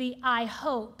 It's the I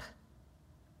hope.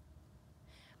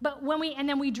 But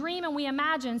then we dream and we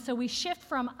imagine, so we shift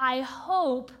from I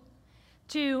hope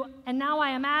to, and now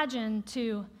I imagine,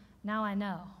 to now I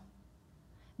know.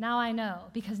 Now I know,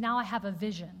 because now I have a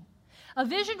vision. A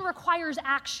vision requires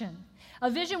action. A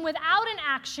vision without an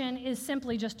action is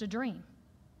simply just a dream.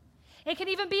 It can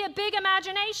even be a big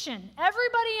imagination.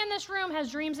 Everybody in this room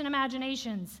has dreams and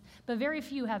imaginations, but very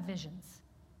few have visions.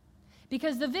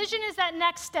 Because the vision is that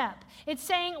next step. It's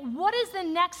saying, what is the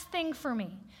next thing for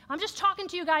me? I'm just talking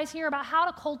to you guys here about how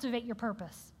to cultivate your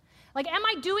purpose. Like, am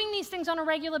I doing these things on a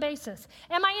regular basis?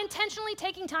 Am I intentionally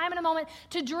taking time in a moment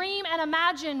to dream and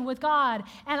imagine with God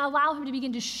and allow him to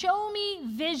begin to show me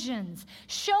visions,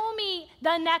 show me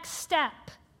the next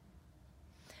step?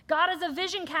 God is a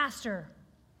vision caster.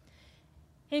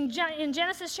 In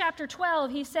Genesis chapter 12,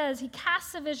 he says, he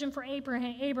casts a vision for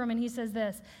Abram, and he says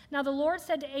this, now the Lord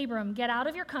said to Abram, get out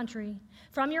of your country,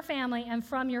 from your family, and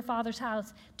from your father's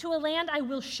house, to a land I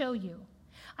will show you.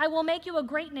 I will make you a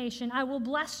great nation, I will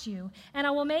bless you, and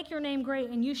I will make your name great,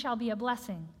 and you shall be a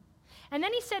blessing. And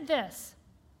then he said this,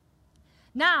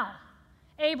 now,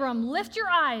 Abram, lift your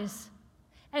eyes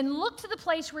and look to the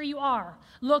place where you are.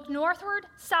 Look northward,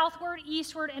 southward,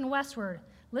 eastward, and westward.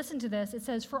 Listen to this. It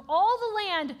says, for all the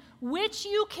land which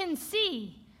you can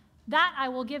see, that I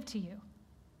will give to you.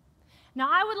 Now,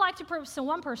 I would like to, so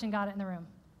one person got it in the room.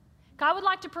 God would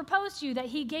like to propose to you that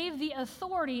he gave the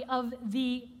authority of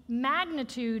the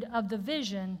magnitude of the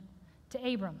vision to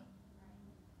Abram.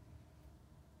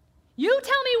 You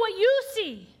tell me what you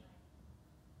see.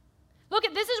 Look,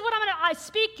 this is what I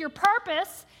speak your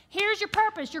purpose. Here's your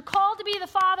purpose. You're called to be the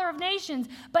father of nations,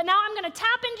 but now I'm going to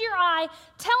tap into your eye.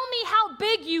 Tell me how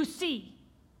big you see.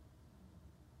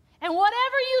 And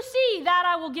whatever you see, that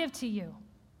I will give to you.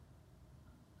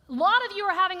 A lot of you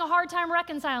are having a hard time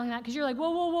reconciling that because you're like,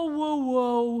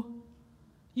 whoa.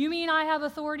 You mean I have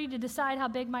authority to decide how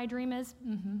big my dream is?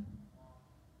 Mm-hmm.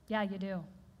 Yeah, you do.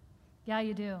 Yeah,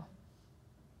 you do.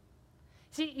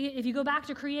 See, if you go back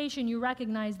to creation, you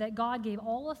recognize that God gave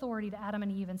all authority to Adam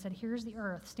and Eve and said, here's the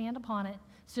earth, stand upon it,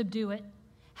 subdue it,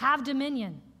 have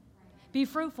dominion, be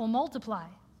fruitful, multiply.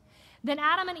 Then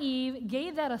Adam and Eve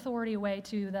gave that authority away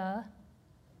to the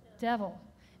devil.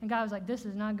 And God was like, this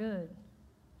is not good.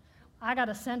 I got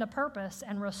to send a purpose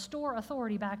and restore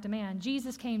authority back to man.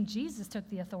 Jesus came, Jesus took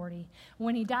the authority.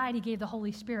 When he died, he gave the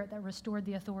Holy Spirit that restored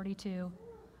the authority to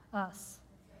us.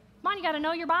 Come on, you got to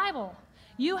know your Bible.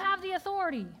 You have the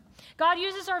authority. God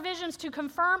uses our visions to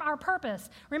confirm our purpose.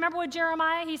 Remember with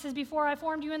Jeremiah, he says, before I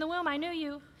formed you in the womb, I knew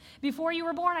you. Before you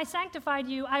were born, I sanctified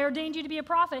you. I ordained you to be a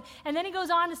prophet. And then he goes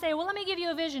on to say, well, let me give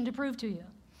you a vision to prove to you.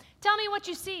 Tell me what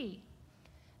you see.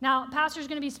 Now, pastor's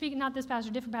going to be speaking, not this pastor,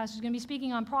 different pastor, is going to be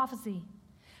speaking on prophecy.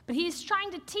 But he's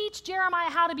trying to teach Jeremiah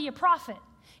how to be a prophet.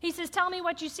 He says, tell me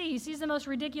what you see. He sees the most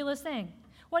ridiculous thing.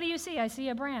 What do you see? I see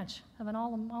a branch of an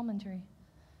almond tree.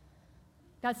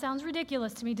 That sounds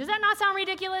ridiculous to me. Does that not sound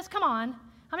ridiculous? Come on.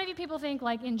 How many of you people think,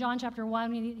 like in John chapter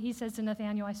 1, he says to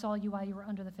Nathanael, I saw you while you were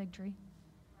under the fig tree?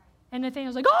 And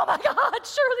Nathanael's like, oh my God,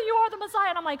 surely you are the Messiah.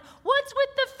 And I'm like, what's with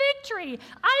the fig tree?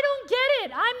 I don't get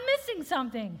it. I'm missing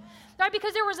something. Right?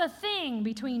 Because there was a thing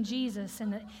between Jesus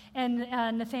and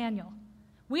Nathanael.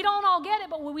 We don't all get it,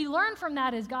 but what we learn from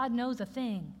that is God knows a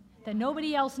thing that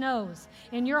nobody else knows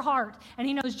in your heart. And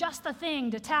he knows just the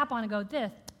thing to tap on and go,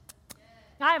 this.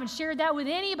 I haven't shared that with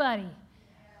anybody,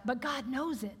 but God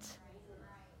knows it.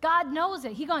 God knows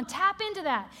it. He's going to tap into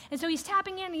that. And so he's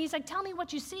tapping in, and he's like, tell me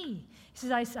what you see. He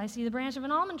says, I see the branch of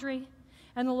an almond tree.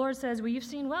 And the Lord says, well, you've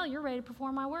seen well. You're ready to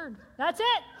perform my word. That's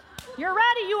it. You're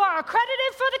ready. You are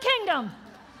accredited for the kingdom.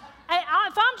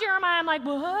 If I'm Jeremiah, I'm like,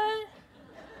 what?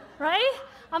 Right?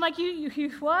 I'm like,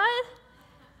 you what?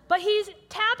 But he's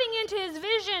tapping into his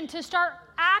vision to start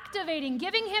activating,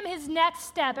 giving him his next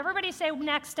step. Everybody say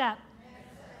next step.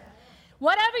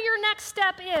 Whatever your next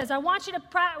step is, I want you to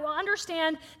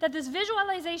understand that this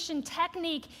visualization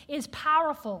technique is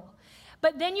powerful.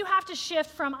 But then you have to shift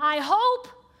from I hope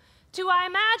to I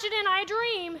imagine and I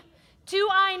dream to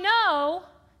I know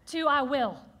to I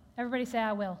will. Everybody say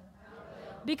I will.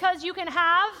 Because you can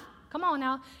have, come on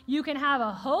now, you can have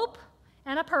a hope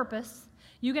and a purpose.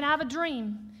 You can have a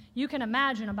dream. You can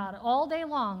imagine about it all day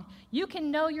long. You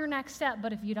can know your next step,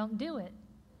 but if you don't do it,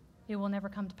 it will never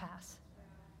come to pass.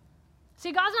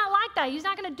 See, God's not like that. He's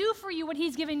not going to do for you what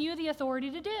he's given you the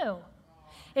authority to do.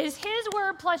 It is his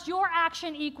word plus your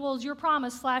action equals your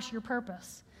promise / your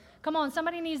purpose. Come on,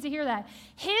 somebody needs to hear that.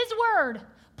 His word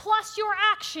plus your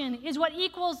action is what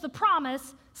equals the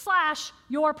promise /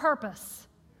 your purpose.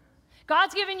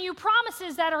 God's given you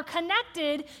promises that are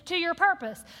connected to your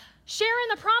purpose. Sharing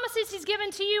the promises he's given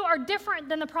to you are different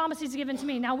than the promises he's given to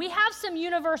me. Now, we have some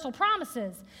universal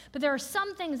promises, but there are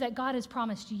some things that God has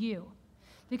promised to you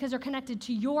because they're connected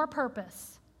to your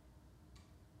purpose.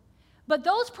 But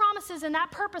those promises and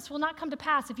that purpose will not come to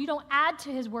pass if you don't add to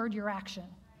his word your action.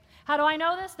 How do I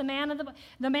know this? The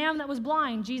man that was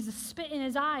blind, Jesus spit in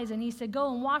his eyes and he said,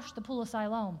 go and wash the pool of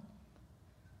Siloam.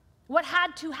 What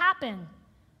had to happen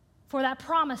for that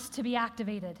promise to be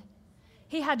activated?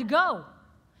 He had to go.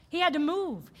 He had to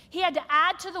move. He had to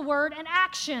add to the word an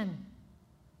action.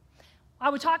 I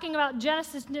was talking about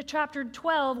Genesis chapter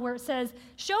 12 where it says,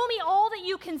 show me all that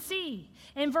you can see.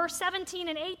 In verse 17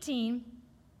 and 18,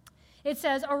 it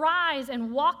says, arise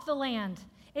and walk the land,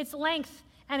 its length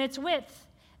and its width.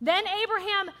 Then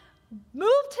Abraham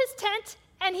moved his tent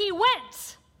and he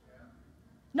went,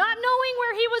 not knowing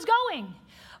where he was going.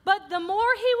 But the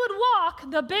more he would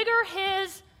walk, the bigger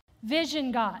his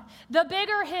vision got, the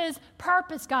bigger his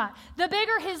purpose got, the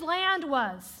bigger his land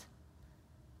was.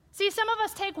 See, some of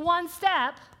us take one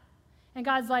step, and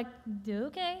God's like,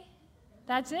 okay,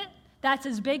 that's it? That's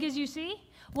as big as you see?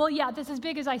 Well, yeah, that's as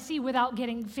big as I see without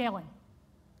failing.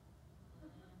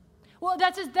 Well,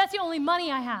 that's the only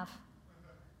money I have.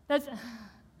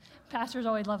 Pastors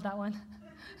always love that one.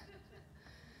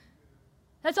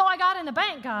 That's all I got in the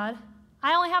bank, God.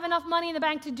 I only have enough money in the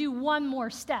bank to do one more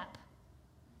step.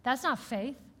 That's not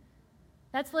faith.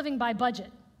 That's living by budget.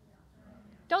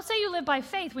 Don't say you live by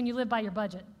faith when you live by your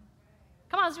budget.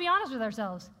 Come on, let's be honest with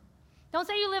ourselves. Don't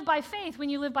say you live by faith when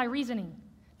you live by reasoning.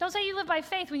 Don't say you live by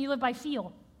faith when you live by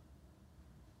feel.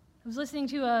 I was listening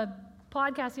to a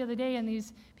podcast the other day, and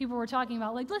these people were talking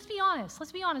about, like, let's be honest.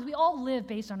 We all live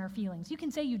based on our feelings. You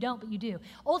can say you don't, but you do.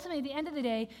 Ultimately, at the end of the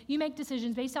day, you make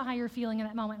decisions based on how you're feeling in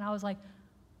that moment. And I was like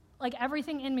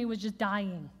everything in me was just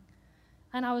dying.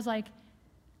 And I was like,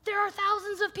 there are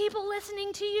thousands of people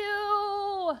listening to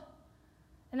you.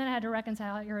 And then I had to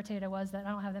reconcile how irritated I was that I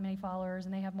don't have that many followers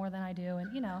and they have more than I do.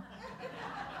 And,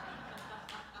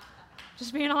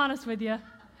 just being honest with you.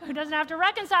 Who doesn't have to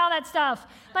reconcile that stuff?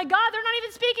 Like, God, they're not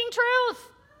even speaking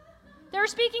truth. They're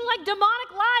speaking like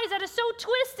demonic lies that is so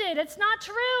twisted. It's not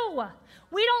true.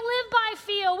 We don't live by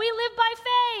feel. We live by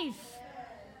faith.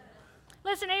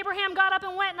 Listen, Abraham got up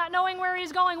and went, not knowing where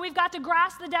he's going. We've got to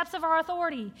grasp the depths of our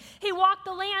authority. He walked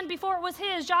the land before it was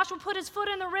his. Joshua put his foot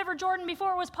in the river Jordan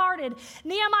before it was parted.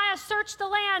 Nehemiah searched the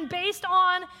land based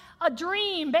on a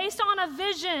dream, based on a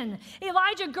vision.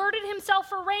 Elijah girded himself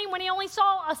for rain when he only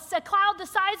saw a cloud the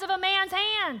size of a man's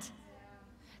hand.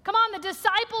 Come on, the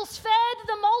disciples fed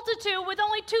the multitude with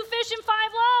only 2 fish and 5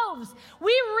 loaves.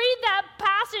 We read that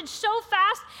passage so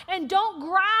fast and don't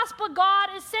grasp what God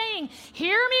is saying.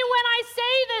 Hear me when I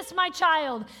say this, my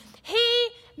child. He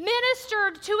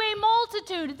ministered to a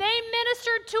multitude. They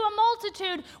ministered to a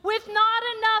multitude with not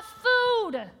enough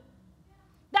food.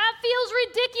 That feels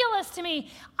ridiculous to me.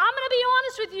 I'm going to be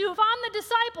honest with you. If I'm the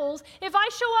disciples, if I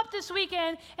show up this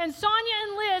weekend and Sonia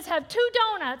and Liz have 2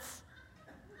 donuts,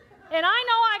 and I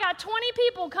know I got 20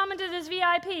 people coming to this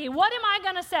VIP, what am I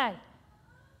going to say?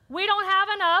 We don't have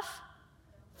enough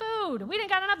food. We didn't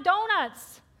got enough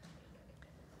donuts.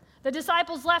 The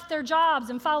disciples left their jobs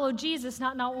and followed Jesus,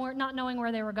 not knowing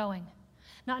where they were going,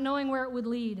 not knowing where it would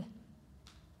lead.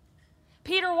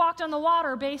 Peter walked on the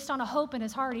water based on a hope in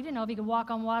his heart. He didn't know if he could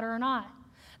walk on water or not.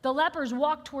 The lepers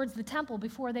walked towards the temple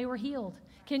before they were healed.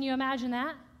 Can you imagine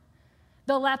that?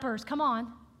 The lepers, come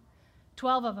on,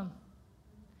 12 of them.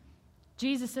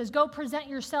 Jesus says, go present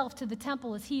yourself to the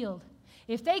temple as healed.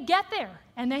 If they get there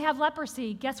and they have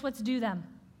leprosy, guess what's due them?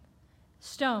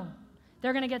 Stone.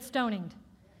 They're going to get stoned.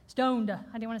 Stoned. I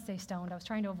didn't want to say stoned. I was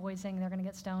trying to avoid saying they're going to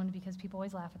get stoned because people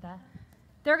always laugh at that.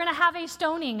 They're going to have a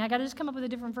stoning. I got to just come up with a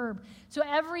different verb. So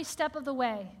every step of the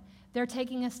way, they're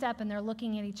taking a step and they're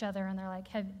looking at each other and they're like,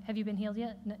 have you been healed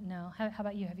yet? No. How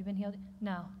about you? Have you been healed?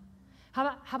 No.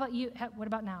 How about you? What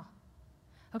about now?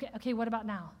 Okay, what about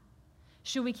now?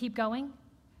 Should we keep going?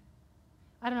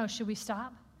 I don't know. Should we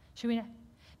stop? Should we not?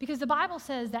 Because the Bible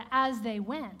says that as they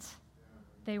went,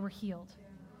 they were healed.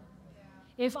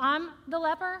 If I'm the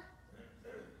leper,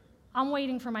 I'm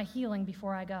waiting for my healing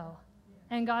before I go.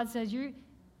 And God says,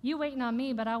 you waiting on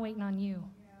me, but I'm waiting on you.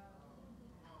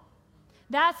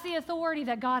 That's the authority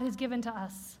that God has given to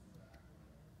us.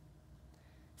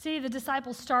 See, the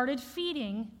disciples started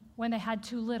feeding when they had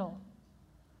too little.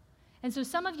 And so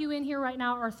some of you in here right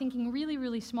now are thinking really,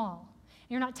 really small.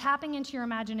 You're not tapping into your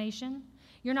imagination.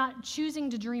 You're not choosing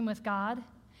to dream with God.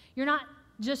 You're not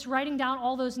just writing down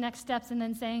all those next steps and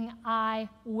then saying, I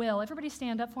will. Everybody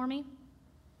stand up for me.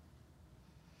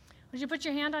 Would you put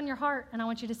your hand on your heart, and I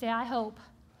want you to say, I hope.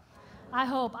 I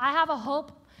hope. I have a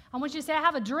hope. I want you to say, I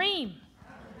have a dream.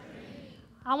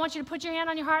 I want you to put your hand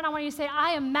on your heart, and I want you to say,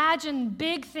 I imagine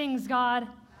big things, God.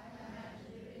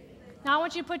 Now I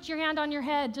want you to put your hand on your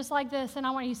head just like this, and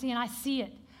I want you to see, and I see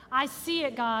it. I see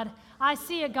it, God. I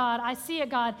see it, God. I see it,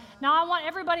 God. Now I want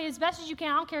everybody, as best as you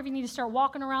can, I don't care if you need to start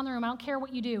walking around the room. I don't care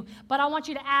what you do. But I want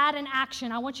you to add an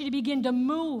action. I want you to begin to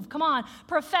move. Come on.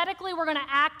 Prophetically, we're going to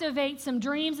activate some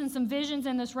dreams and some visions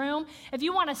in this room. If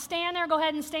you want to stand there, go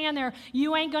ahead and stand there.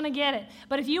 You ain't going to get it.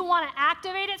 But if you want to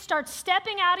activate it, start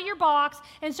stepping out of your box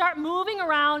and start moving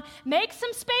around. Make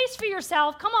some space for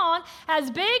yourself. Come on. As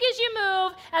big as you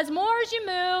move, as more as you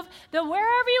move,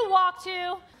 wherever you walk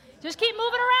to, just keep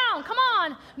moving around. Come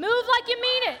on. Move like you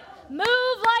mean it.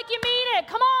 Move like you mean it.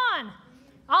 Come on.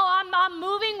 Oh, I'm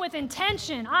moving with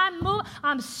intention.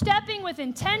 I'm stepping with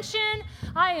intention.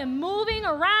 I am moving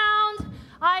around.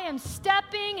 I am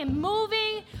stepping and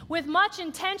moving with much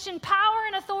intention, power,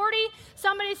 and authority.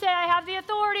 Somebody say, I have the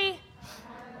authority.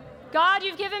 God,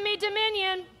 you've given me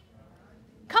dominion.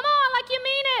 Come on, like you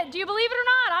mean it. Do you believe it or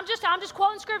not? I'm just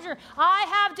quoting scripture. I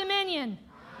have dominion.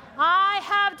 I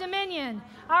have dominion.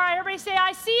 All right, everybody say,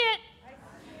 I see it.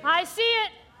 I see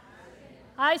it.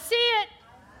 I see it.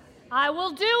 I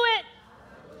will do it.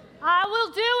 I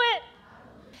will do it.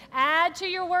 Add to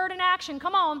your word and action.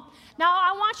 Come on. Now,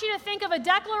 I want you to think of a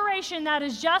declaration that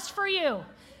is just for you.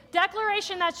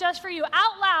 Declaration that's just for you.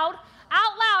 Out loud,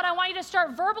 I want you to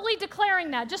start verbally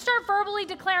declaring that. Just start verbally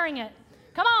declaring it.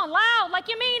 Come on, loud, like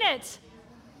you mean it.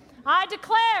 I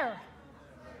declare.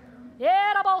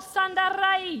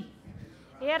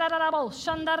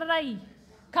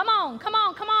 Come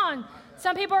on.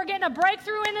 Some people are getting a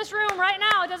breakthrough in this room right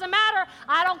now. It doesn't matter.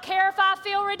 I don't care if I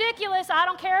feel ridiculous. I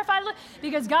don't care if I look,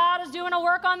 because God is doing a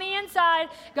work on the inside.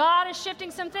 God is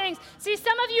shifting some things. See,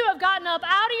 some of you have gotten up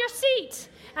out of your seat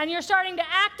and you're starting to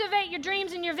activate your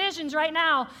dreams and your visions right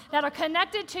now that are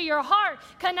connected to your heart,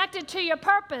 connected to your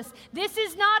purpose. This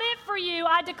is not it for you.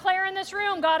 I declare in this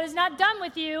room, God is not done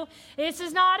with you. This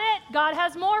is not it. God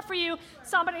has more for you.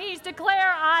 Somebody needs to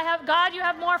declare, God, you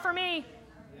have more for me.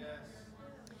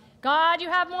 God, you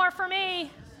have more for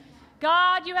me.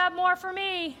 God, you have more for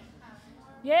me.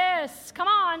 Yes, come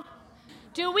on.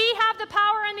 Do we have the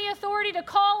power and the authority to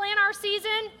call in our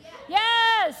season?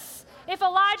 Yes. If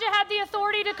Elijah had the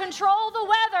authority to control the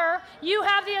weather, you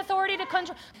have the authority to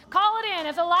call it in.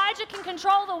 If Elijah can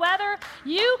control the weather,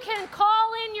 you can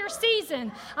call in your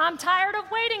season. I'm tired of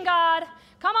waiting, God.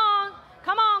 Come on.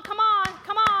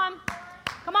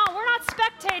 We're not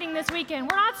spectating this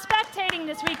weekend.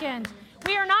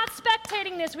 We are not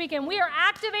spectating this weekend. We are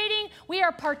activating. We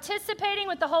are participating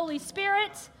with the Holy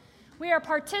Spirit.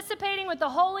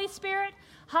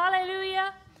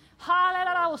 Hallelujah.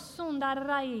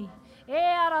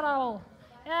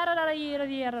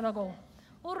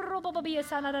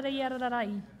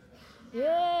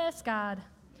 Yes, God.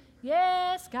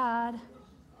 Yes, God.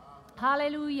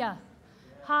 Hallelujah.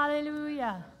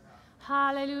 Hallelujah.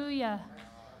 Hallelujah.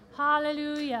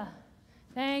 Hallelujah.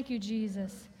 Thank you,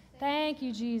 Jesus. Thank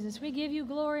you, Jesus. We give you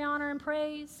glory, honor, and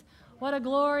praise. What a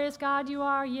glorious God you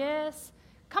are. Yes.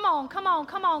 Come on.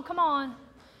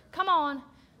 Come on.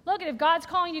 Look, if God's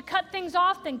calling you to cut things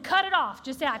off, then cut it off.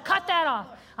 Just say, I cut that off.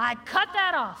 I cut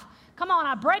that off. Come on,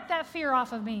 I break that fear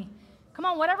off of me. Come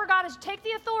on, whatever God is, take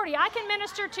the authority. I can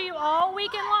minister to you all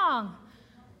weekend long.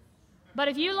 But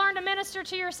if you learn to minister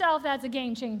to yourself, that's a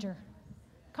game changer.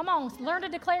 Come on, learn to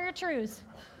declare your truths.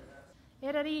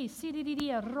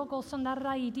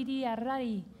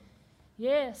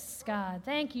 Yes, God.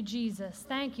 Thank you, Jesus.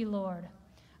 Thank you, Lord.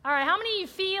 All right, how many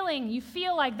of you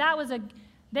feel like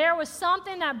there was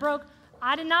something that broke?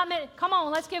 I did not admit. Come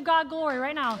on, let's give God glory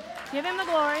right now. Give him the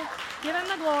glory. Give him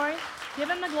the glory. Give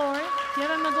him the glory. Give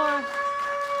him the glory.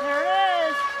 There it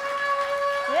is.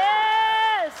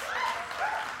 Yes.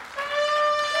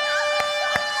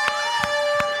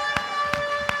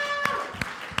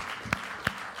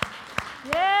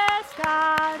 Yes,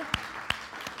 God.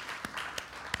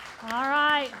 All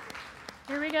right.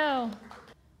 Here we go.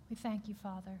 We thank you,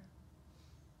 Father.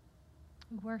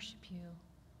 We worship you.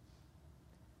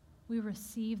 We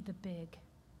receive the big.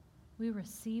 We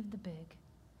receive the big.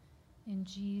 In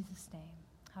Jesus' name.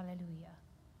 Hallelujah.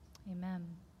 Amen.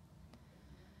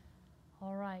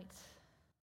 All right.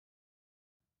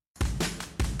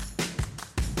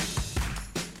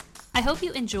 I hope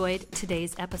you enjoyed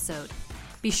today's episode.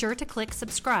 Be sure to click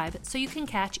subscribe so you can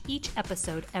catch each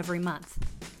episode every month.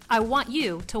 I want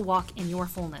you to walk in your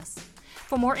fullness.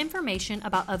 For more information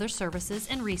about other services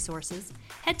and resources,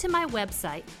 head to my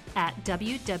website at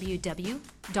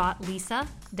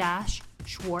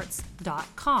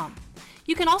www.lisa-schwartz.com.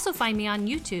 You can also find me on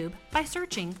YouTube by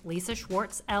searching Lisa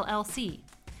Schwartz LLC.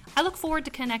 I look forward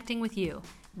to connecting with you.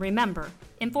 Remember,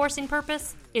 enforcing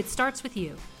purpose, it starts with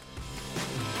you.